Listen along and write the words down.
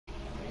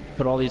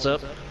Put all these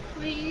up.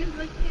 Please,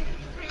 look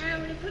at how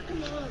we put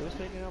them up. Who's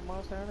picking up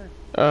Monster?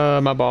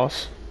 My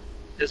boss.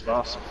 His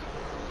boss.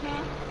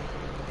 Huh?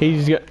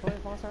 He's got. Play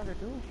Monster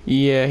too?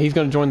 Yeah, he's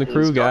gonna join the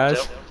crew, He's got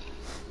guys. to.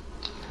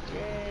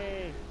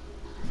 Yay!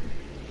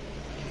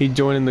 He's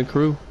joining the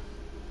crew.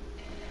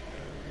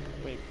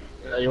 Wait,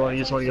 You want to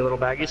use one of your little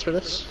baggies for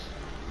this?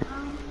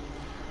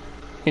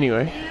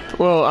 Anyway,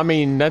 well, I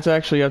mean, that's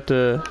actually up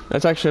to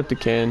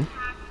Ken.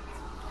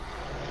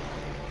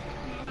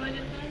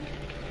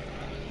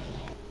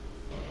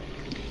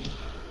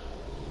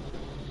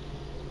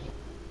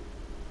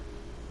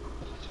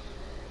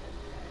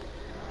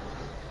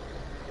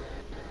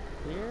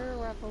 here,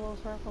 Rathalos.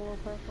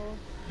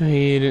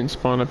 He didn't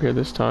spawn up here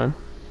this time.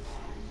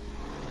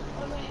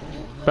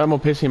 But I'm gonna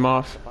piss him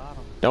off.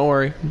 Don't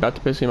worry, I'm about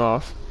to piss him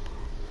off.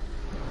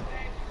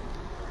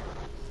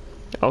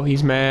 Oh,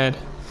 he's mad.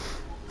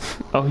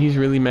 Oh, he's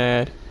really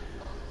mad.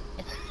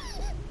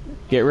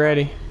 Get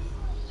ready.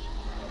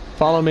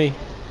 Follow me.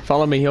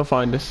 Follow me, he'll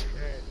find us.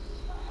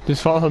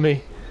 Just follow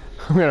me.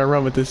 I'm gonna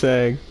run with this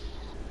egg.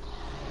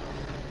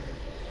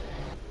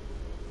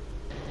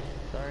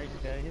 Sorry,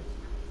 did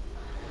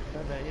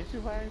I hit you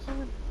by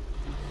accident?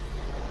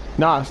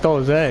 Nah, I stole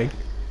his egg.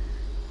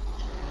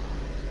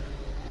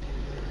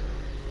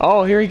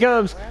 Oh, here he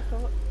comes.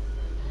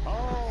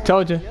 Oh,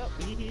 Told you. yep,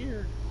 he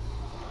here.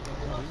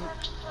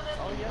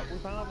 Oh, yep, we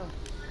found him.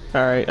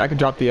 Alright, I can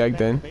drop the egg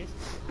then.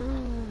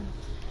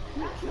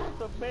 You killed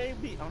the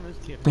baby. I'm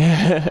just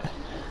kidding.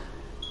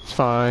 It's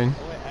fine.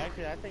 Oh, wait,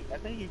 actually, I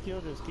think he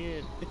killed his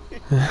kid.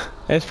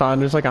 It's fine,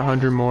 there's like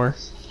 100 more.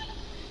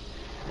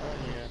 Oh,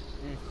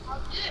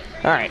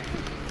 yeah. Alright.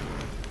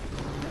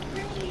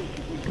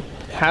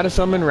 How to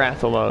summon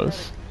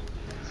Rathalos.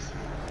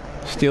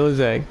 Steal his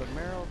egg. The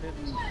Meryl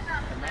didn't.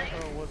 The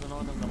macro wasn't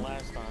on him the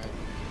last time.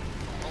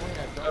 Oh, wait,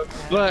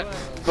 I don't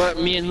have, But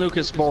me and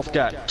Lucas both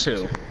got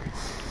 2.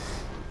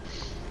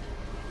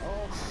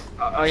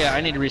 Oh yeah,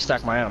 I need to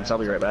restock my items. I'll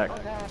be right back. Oh,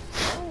 God.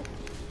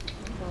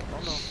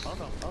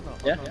 Oh. Oh, no.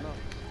 Yeah. No.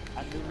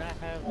 I do not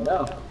have.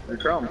 No, they're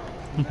chrome.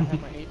 I don't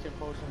have my ancient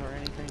potion or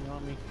anything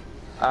on me.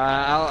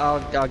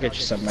 I'll get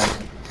you some, man.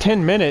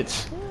 10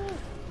 minutes?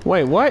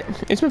 Wait, what?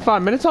 It's been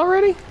 5 minutes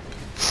already?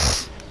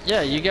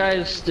 Yeah, you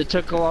guys. It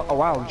took a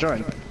while to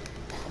join.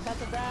 I'm about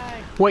to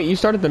die. Wait, you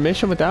started the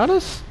mission without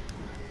us?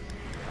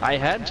 I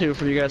had to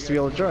for you guys to be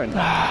able to join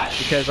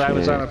because I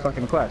was on a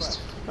fucking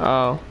quest.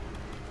 Oh,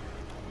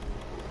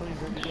 Please,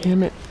 let me-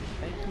 damn it.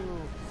 Thank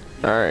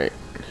you. Alright.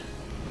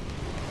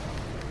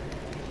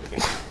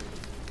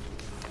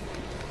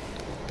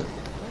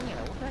 Man,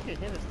 I wish I could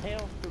hit his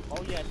tail through.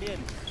 Oh, yeah, I did.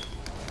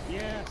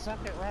 Yeah, suck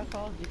it,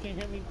 Rathalos. You can't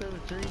hit me through the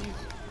trees.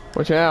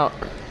 Watch out.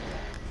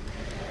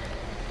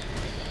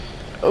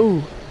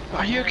 Ooh.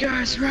 Are you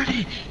guys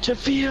ready to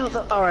feel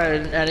the? All right,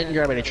 I didn't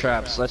grab any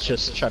traps. Let's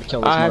just try to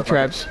kill this. I have motherfucker.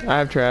 traps. I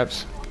have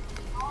traps.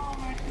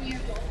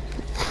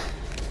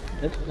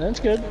 That's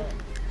good.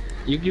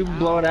 You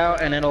blow it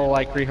out and it'll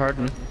like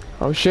reharden.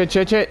 Oh shit.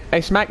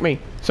 Hey, smack me.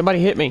 Somebody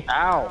hit me.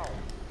 Ow!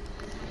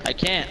 I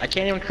can't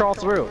even crawl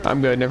through.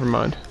 I'm good, never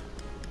mind.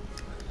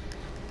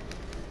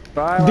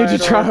 Bye, Did you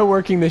Liador. try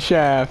working the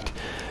shaft?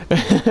 Dang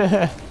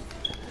it.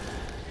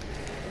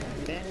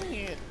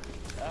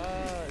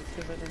 It's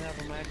because I didn't have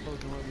a max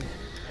potion with me.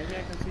 Maybe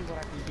I can see what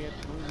I can get.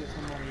 Let me get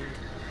somebody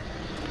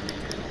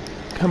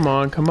here. Come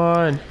on. Come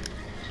on,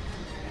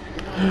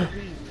 please.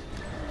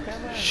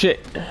 Come on. Shit.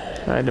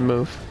 I had to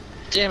move.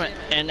 Damn it!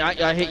 And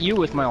I hit you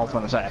with my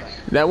ultimate attack.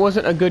 That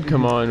wasn't a good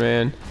come on,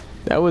 man.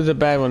 That was a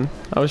bad one.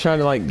 I was trying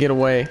to like get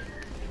away.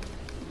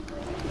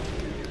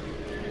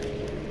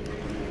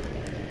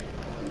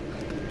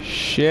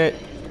 Shit.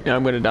 Yeah,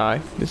 I'm gonna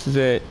die. This is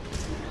it.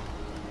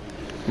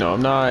 No,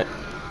 I'm not.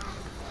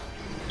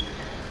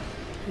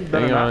 You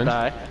better Hang not on.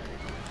 die.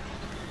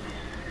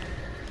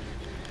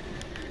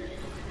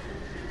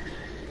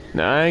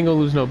 Nah, I ain't gonna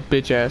lose no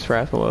bitch ass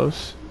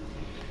Rathalos.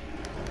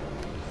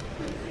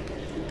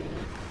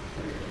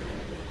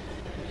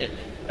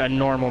 A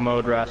normal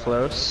mode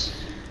Rathalos.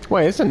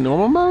 Wait, it's a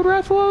normal mode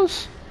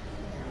Rathalos?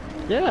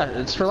 Yeah,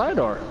 it's for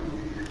Liador.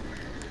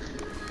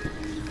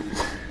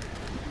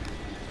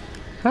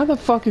 How the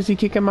fuck is he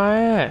kicking my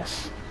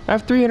ass? I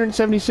have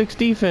 376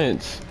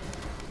 defense.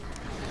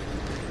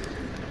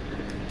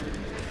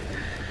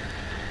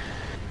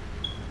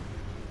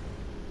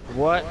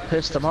 What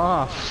pissed him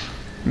off?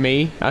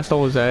 Me? I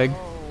stole his egg.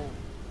 Oh.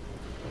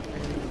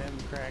 And then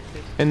cracked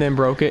it. And then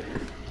broke it.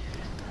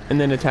 And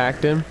then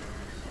attacked him.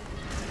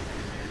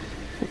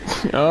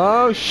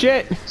 Oh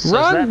shit! So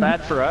Run! is that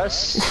bad for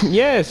us?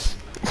 Yes!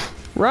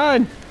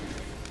 Run!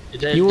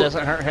 It You-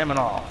 doesn't hurt him at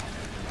all.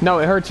 No,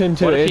 it hurts him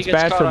too. What if he It's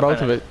gets bad caught for up both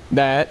in of it?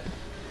 it.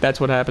 That's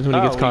what happens when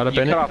he gets caught up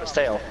in You it. cut off his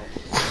tail.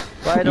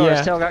 Liador, Yeah.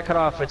 his tail got cut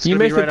off. It's You gonna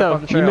be missed right it up though.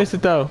 on the trail. You missed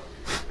it though.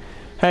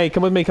 Hey,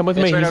 come with me. Come with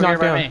It's me. right He's over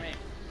knocked here by down. me.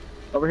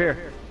 Over here.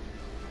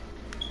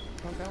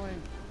 I'm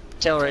going.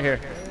 Tail right here.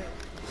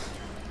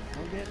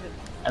 I'm getting it.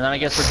 And then I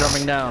guess we're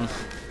jumping down.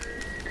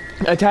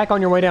 Attack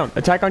on your way down.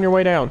 Attack on your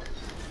way down.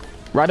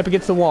 Right up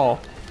against the wall.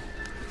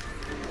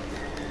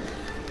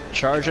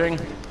 Charging.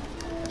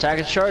 Attack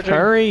is charging.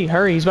 Hurry,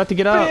 hurry, he's about to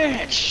get up.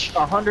 Bitch!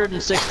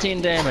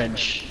 116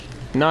 damage.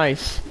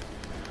 Nice.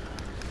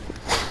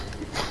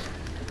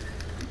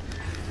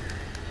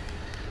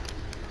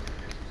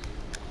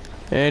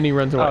 And he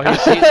runs away. Oh,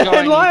 he's going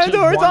and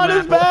Liador's into on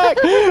his one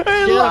back!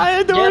 And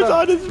Liador's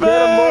on his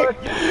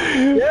back!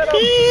 Get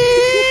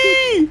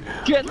him!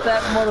 Get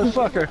that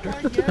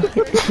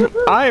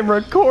motherfucker! I am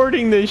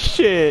recording this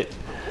shit.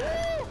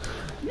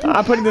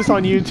 I'm putting this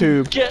on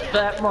YouTube. Get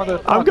that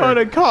motherfucker! I'm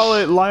gonna call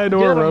it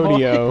Liador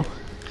Rodeo.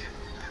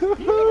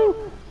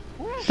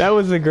 That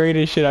was the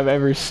greatest shit I've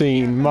ever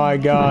seen. My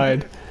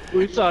God.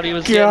 We thought he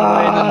was getting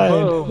away, then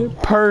boom.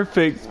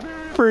 Perfect Get him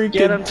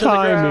freaking to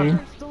timing.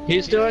 the ground.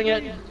 He's doing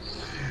it.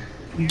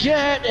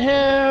 Get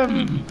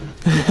him!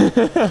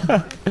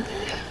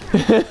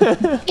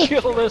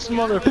 Kill this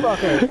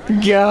motherfucker!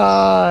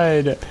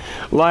 God,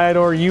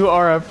 Liador, you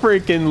are a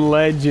freaking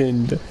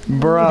legend,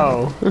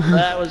 bro.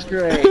 That was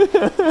great.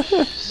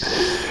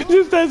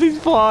 Just as he's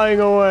flying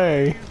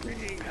away. I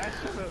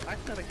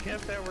should have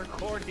kept that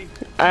recording.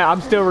 I'm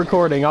still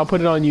recording. I'll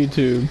put it on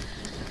YouTube.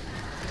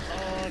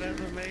 Oh, that's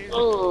amazing.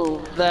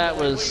 Oh, that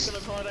What are you was.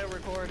 gonna call that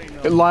recording,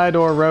 though?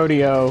 Liador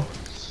Rodeo.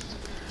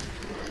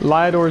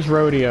 Liador's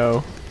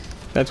Rodeo.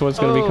 That's what it's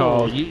gonna be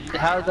called.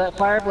 How did that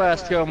fire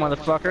blast go,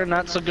 motherfucker?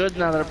 Not so good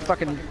now that I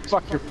fucking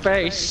fucked your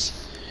face.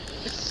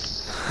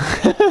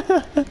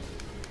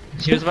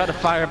 He was about to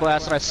fire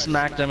blast and I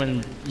smacked him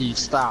and he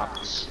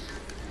stopped.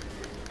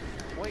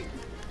 Wait.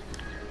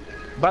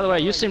 By the way,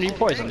 you seem to be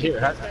poisoned.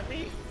 Here,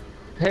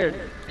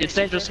 here. It's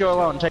dangerous to go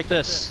alone. Take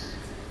this.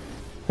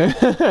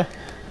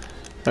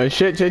 Oh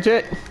shit, shit,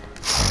 shit.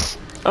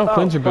 Oh,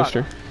 cleanser fuck.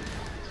 booster.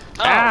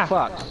 Oh, Ah!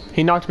 fuck.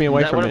 He knocked me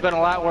away That from would it. have been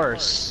a lot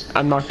worse.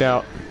 I'm knocked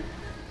out.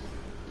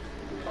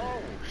 Oh,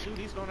 shoot,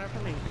 he's going after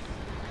me.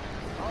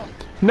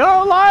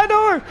 No,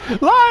 Liador!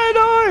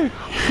 Liador!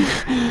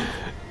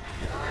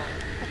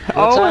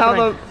 Oh, how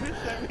the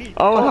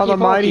how the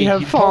mighty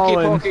have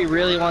fallen. Pokey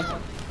really wants.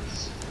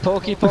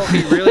 Pokey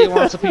really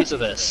wants a piece of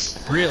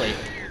this. Really.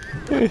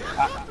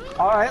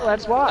 All right,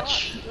 let's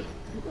watch.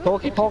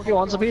 Pokey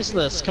wants a piece of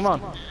this. Come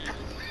on.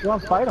 Come on,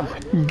 fight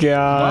him.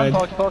 God.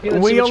 Come on, Pokey,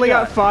 let's see We what only you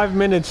got 5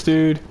 minutes,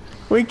 dude.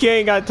 We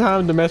ain't got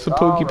time to mess with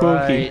Pokey.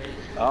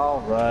 All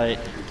right.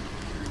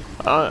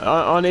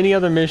 On any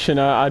other mission,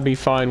 I'd be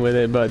fine with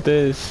it, but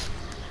this...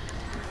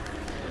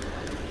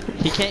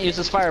 He can't use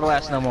his fire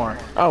blast no more.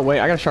 Oh, wait,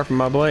 I gotta sharpen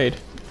my blade.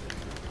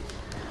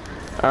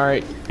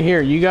 Alright,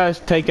 here, you guys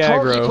take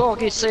aggro.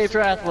 Pokey saved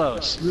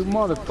Rathalos. You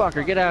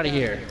motherfucker, get out of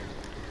here.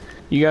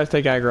 You guys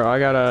take aggro. I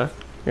gotta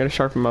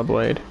sharpen my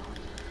blade.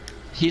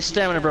 He's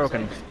stamina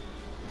broken.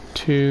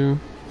 2,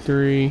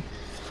 3,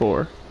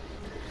 4.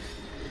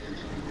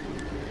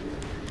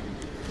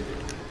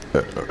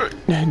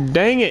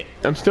 Dang it!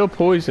 I'm still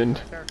poisoned.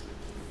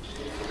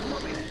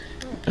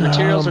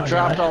 Materials Oh are my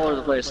dropped God. all over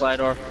the place,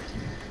 Liador.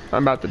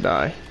 I'm about to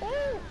die.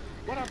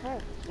 What up, bro?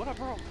 What up,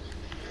 bro?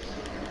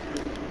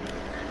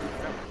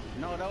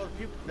 No, that was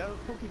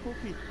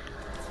Pookie.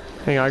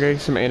 Hang on, I gotta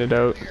get some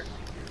antidote.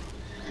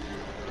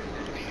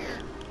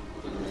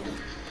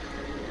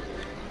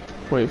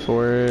 Wait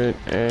for it,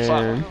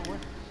 and...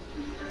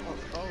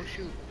 Oh,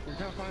 shoot. We're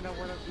gonna find out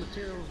where the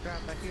materials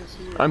dropped. I can't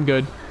see it. I'm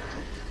good.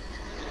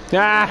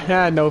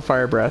 No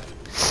fire breath.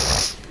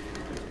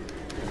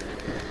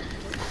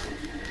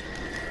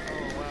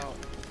 Oh, wow.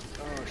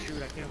 Oh,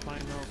 shoot. I can't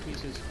find no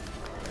pieces.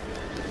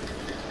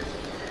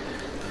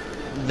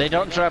 They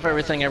don't drop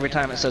everything every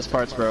time it says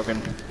parts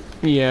broken.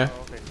 Yeah.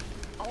 Oh, okay.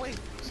 Oh, wait.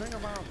 Singer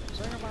bomb.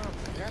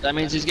 That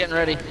means he's getting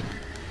ready.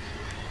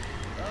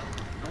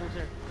 Almost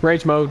there.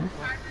 Rage mode.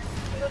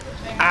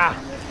 Ah!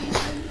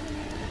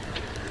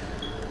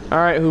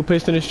 Alright, who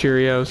pissed in his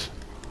Cheerios?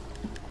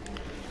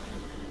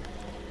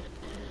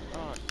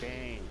 Oh,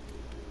 dang.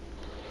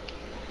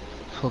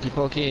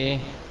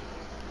 Pokey.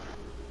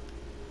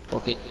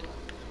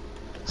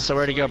 So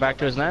where'd he go? Back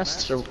to his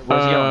nest? Or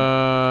where's he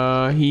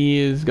going? He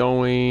is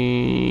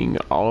going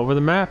all over the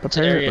map, To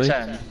Area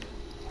apparently.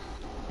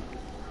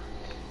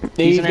 10.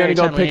 He's in gonna Area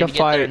go 10. We pick need a to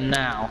get there fight.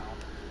 now.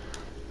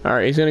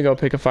 Alright, he's gonna go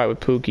pick a fight with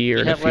Pookie or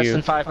We a have less few.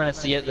 than 5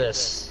 minutes to get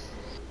this.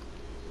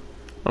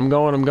 I'm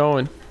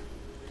going.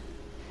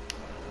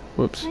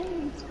 Whoops.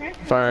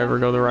 If I ever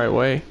go the right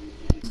way.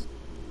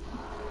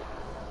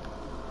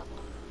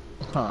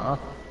 Huh.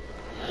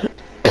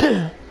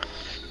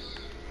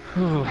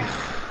 Oh,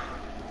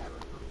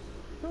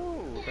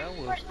 that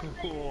was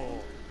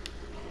cool.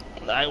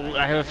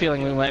 I have a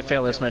feeling we might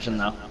fail this mission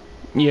though.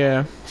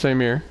 Yeah,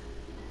 same here.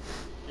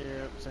 Yeah,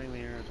 same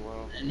here as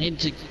well. I need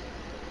to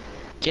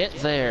get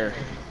there.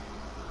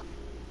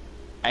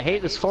 I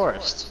hate this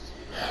forest.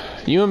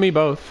 You and me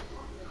both.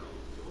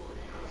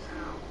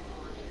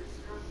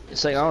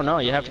 It's like, oh no,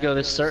 you have to go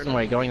this certain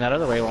way. Going that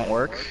other way won't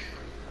work.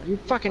 Are you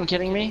fucking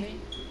kidding me?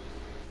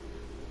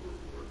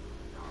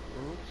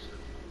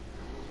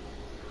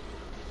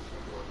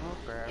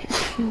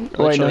 Wait,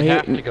 no, Literally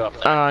have to go up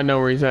there. I know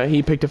where he's at.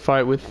 He picked a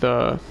fight with,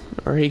 or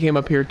he came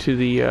up here to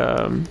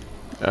the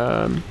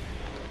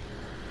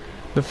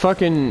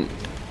fucking,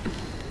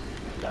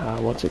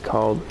 what's it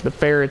called? The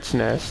ferret's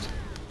nest.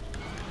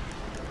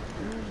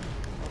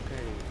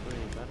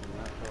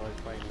 feel like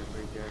fighting the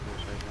three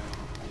characters right now.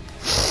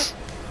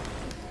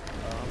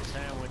 I'm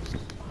sandwiched.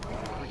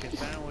 Freaking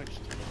sandwiched.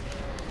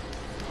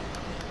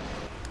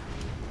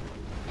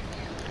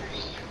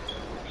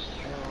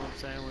 I'm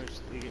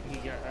sandwiched. He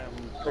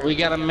got, We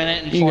got a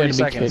minute and You 40 gotta be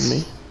seconds.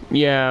 kidding me.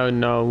 Yeah,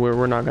 no,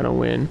 we're not gonna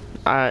win.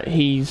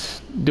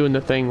 He's doing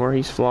the thing where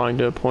he's flying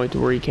to a point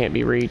where he can't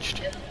be reached.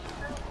 It's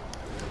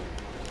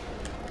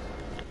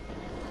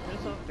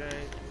okay.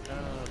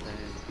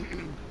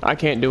 Man. I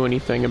can't do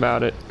anything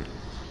about it.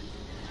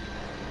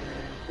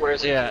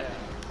 Where's he at?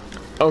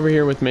 Over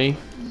here with me.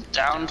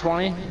 Down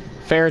 20?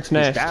 Ferret's He's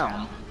nest.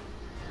 down.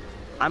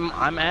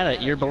 I'm at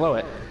it. You're below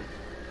it.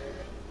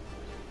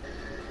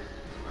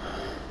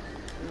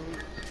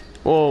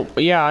 Well,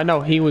 yeah, I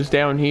know he was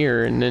down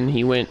here and then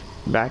he went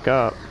back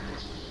up.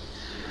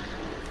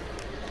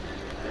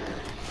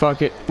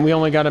 Fuck it. We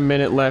only got a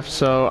minute left,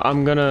 so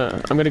I'm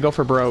gonna go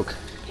for broke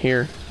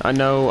here. I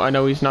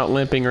know he's not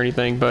limping or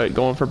anything, but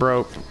going for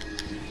broke.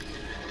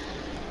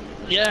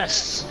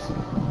 Yes.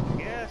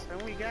 Yes,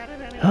 and we got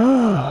it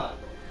anyway.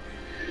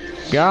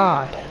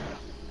 God.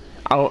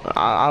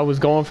 I was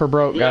going for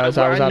broke, guys.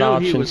 I was out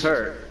of He was options.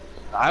 hurt.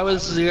 I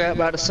was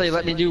about to say,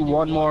 let me do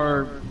one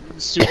more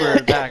super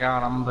attack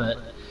on him, but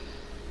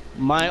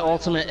my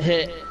ultimate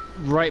hit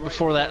right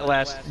before that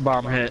last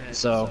bomb hit,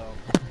 so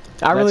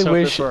I really let's hope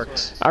wish this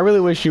works. I really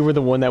wish you were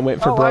the one that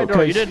went for Oh, broke.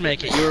 no, you 'Cause did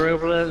make it. You were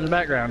over there in the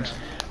background.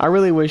 I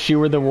really wish you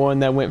were the one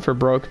that went for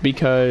broke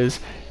because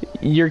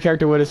your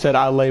character would have said,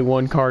 "I lay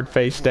one card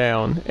face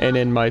down and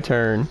end my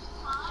turn."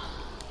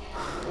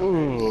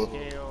 Ooh.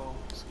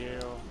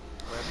 Scale,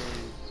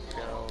 weapon,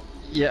 go.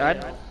 Yeah,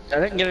 I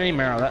didn't get any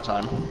marrow that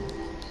time.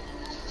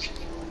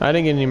 I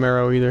didn't get any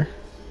marrow either.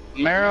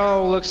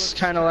 Marrow looks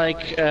kind of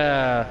like,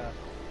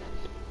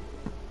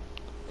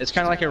 it's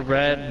kind of like a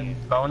red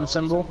bone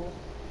symbol.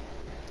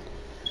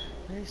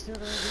 They still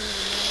don't give me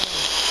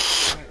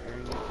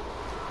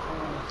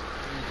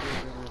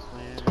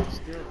the marrow.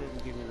 Still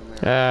didn't give me the marrow.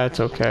 That's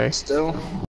okay. Still.